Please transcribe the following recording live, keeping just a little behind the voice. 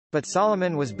But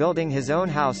Solomon was building his own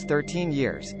house 13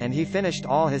 years, and he finished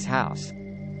all his house.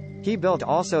 He built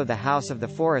also the house of the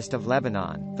forest of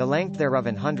Lebanon, the length thereof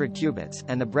 100 cubits,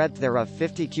 and the breadth thereof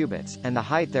 50 cubits, and the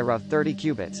height thereof 30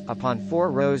 cubits, upon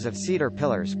 4 rows of cedar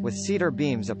pillars, with cedar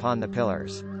beams upon the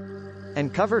pillars.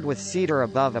 And covered with cedar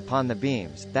above upon the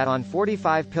beams, that on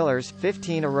 45 pillars,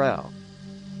 15 a row.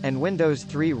 And windows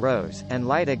 3 rows, and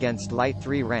light against light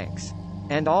 3 ranks.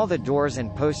 And all the doors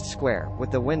and posts square,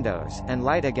 with the windows, and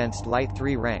light against light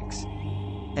 3 ranks.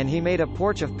 And he made a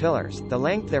porch of pillars, the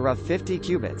length thereof 50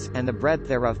 cubits, and the breadth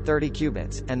thereof 30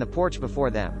 cubits, and the porch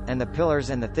before them, and the pillars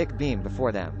and the thick beam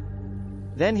before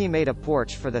them. Then he made a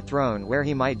porch for the throne where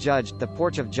he might judge, the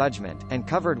porch of judgment, and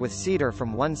covered with cedar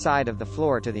from one side of the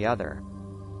floor to the other.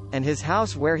 And his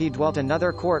house where he dwelt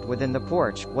another court within the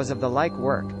porch, was of the like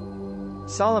work.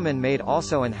 Solomon made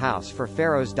also an house for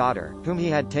Pharaoh's daughter, whom he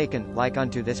had taken, like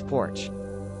unto this porch.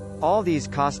 All these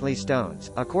costly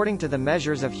stones, according to the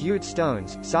measures of hewed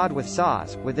stones, sawed with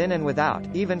saws, within and without,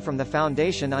 even from the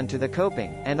foundation unto the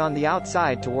coping, and on the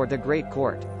outside toward the great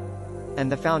court.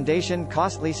 And the foundation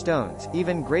costly stones,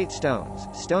 even great stones,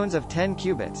 stones of 10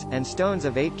 cubits, and stones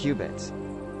of 8 cubits.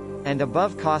 And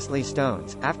above costly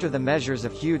stones, after the measures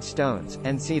of hewed stones,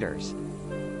 and cedars.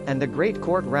 And the great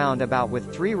court round about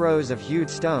with 3 rows of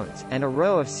hewed stones, and a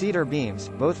row of cedar beams,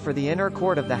 both for the inner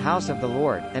court of the house of the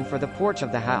Lord, and for the porch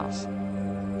of the house.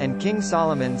 And King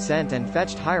Solomon sent and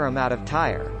fetched Hiram out of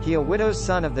Tyre, he a widow's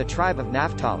son of the tribe of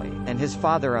Naphtali, and his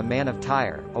father a man of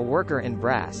Tyre, a worker in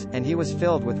brass, and he was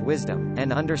filled with wisdom,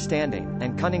 and understanding,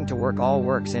 and cunning to work all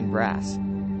works in brass.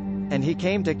 And he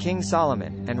came to King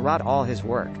Solomon, and wrought all his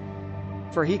work.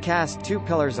 For he cast 2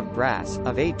 pillars of brass,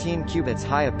 of 18 cubits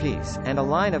high apiece, and a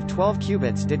line of 12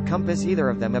 cubits did compass either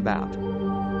of them about.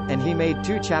 And he made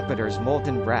 2 chapiters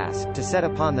molten brass, to set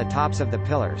upon the tops of the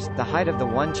pillars, the height of the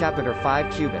one chapiter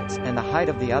 5 cubits, and the height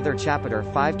of the other chapiter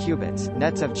 5 cubits,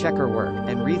 nets of checker work,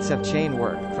 and wreaths of chain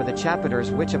work, for the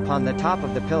chapiters which upon the top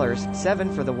of the pillars, 7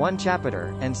 for the one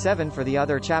chapiter, and 7 for the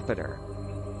other chapiter.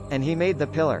 And he made the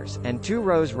pillars, and 2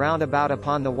 rows round about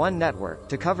upon the one network,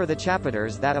 to cover the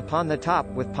chapiters that upon the top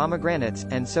with pomegranates,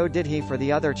 and so did he for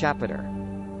the other chapiter.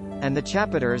 And the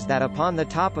chapiters that upon the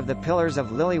top of the pillars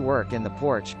of lily work in the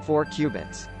porch, 4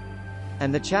 cubits.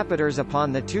 And the chapiters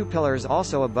upon the 2 pillars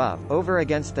also above, over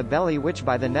against the belly which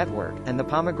by the network, and the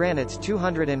pomegranates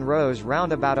 200 in rows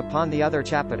round about upon the other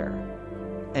chapiter.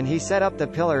 And he set up the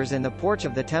pillars in the porch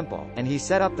of the temple, and he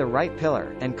set up the right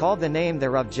pillar, and called the name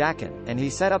thereof Jachin, and he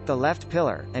set up the left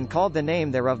pillar, and called the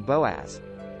name thereof Boaz.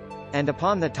 And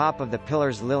upon the top of the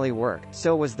pillars lily work,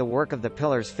 so was the work of the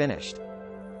pillars finished.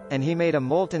 And he made a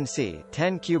molten sea,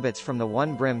 10 cubits from the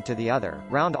one brim to the other,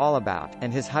 round all about,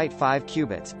 and his height 5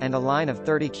 cubits, and a line of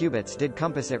 30 cubits did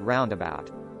compass it round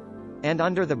about. And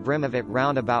under the brim of it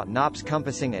round about knops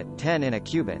compassing it, 10 in a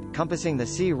cubit, compassing the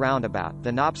sea round about,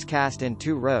 the knops cast in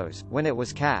 2 rows, when it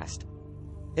was cast.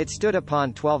 It stood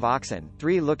upon 12 oxen,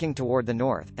 3 looking toward the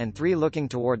north, and 3 looking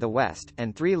toward the west,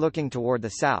 and 3 looking toward the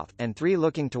south, and 3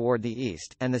 looking toward the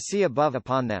east, and the sea above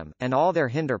upon them, and all their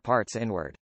hinder parts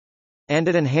inward. And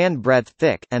it an handbreadth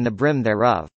thick, and the brim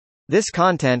thereof. This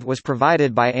content was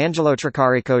provided by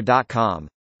angelotricarico.com.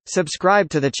 Subscribe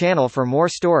to the channel for more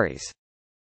stories.